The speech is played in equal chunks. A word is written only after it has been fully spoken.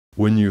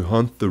When you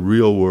hunt the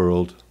real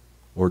world,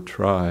 or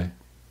try,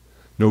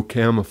 no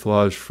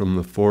camouflage from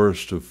the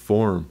forest of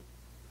form,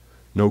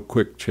 no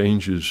quick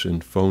changes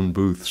in phone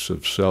booths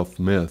of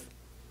self-myth,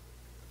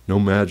 no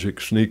magic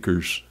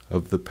sneakers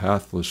of the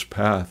pathless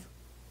path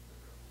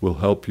will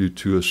help you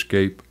to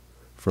escape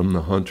from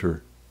the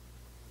hunter.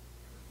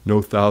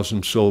 No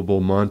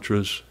thousand-syllable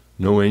mantras,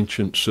 no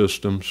ancient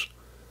systems,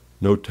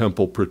 no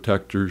temple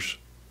protectors,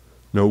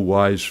 no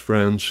wise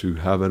friends who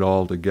have it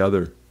all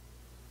together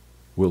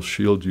will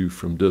shield you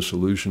from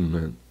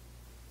disillusionment.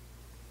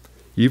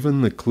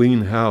 Even the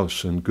clean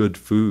house and good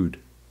food,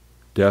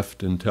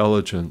 deft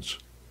intelligence,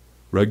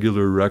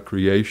 regular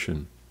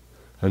recreation,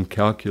 and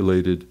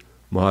calculated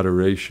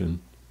moderation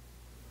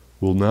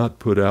will not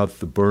put out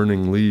the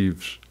burning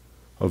leaves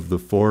of the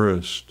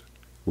forest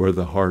where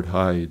the heart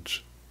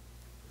hides.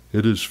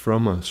 It is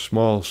from a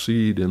small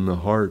seed in the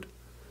heart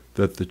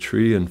that the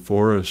tree and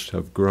forest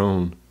have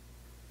grown.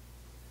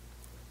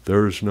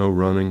 There is no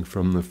running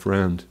from the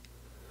friend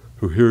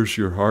who hears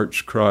your heart's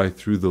cry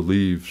through the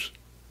leaves,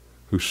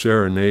 who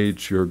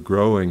serenades your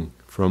growing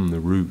from the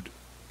root.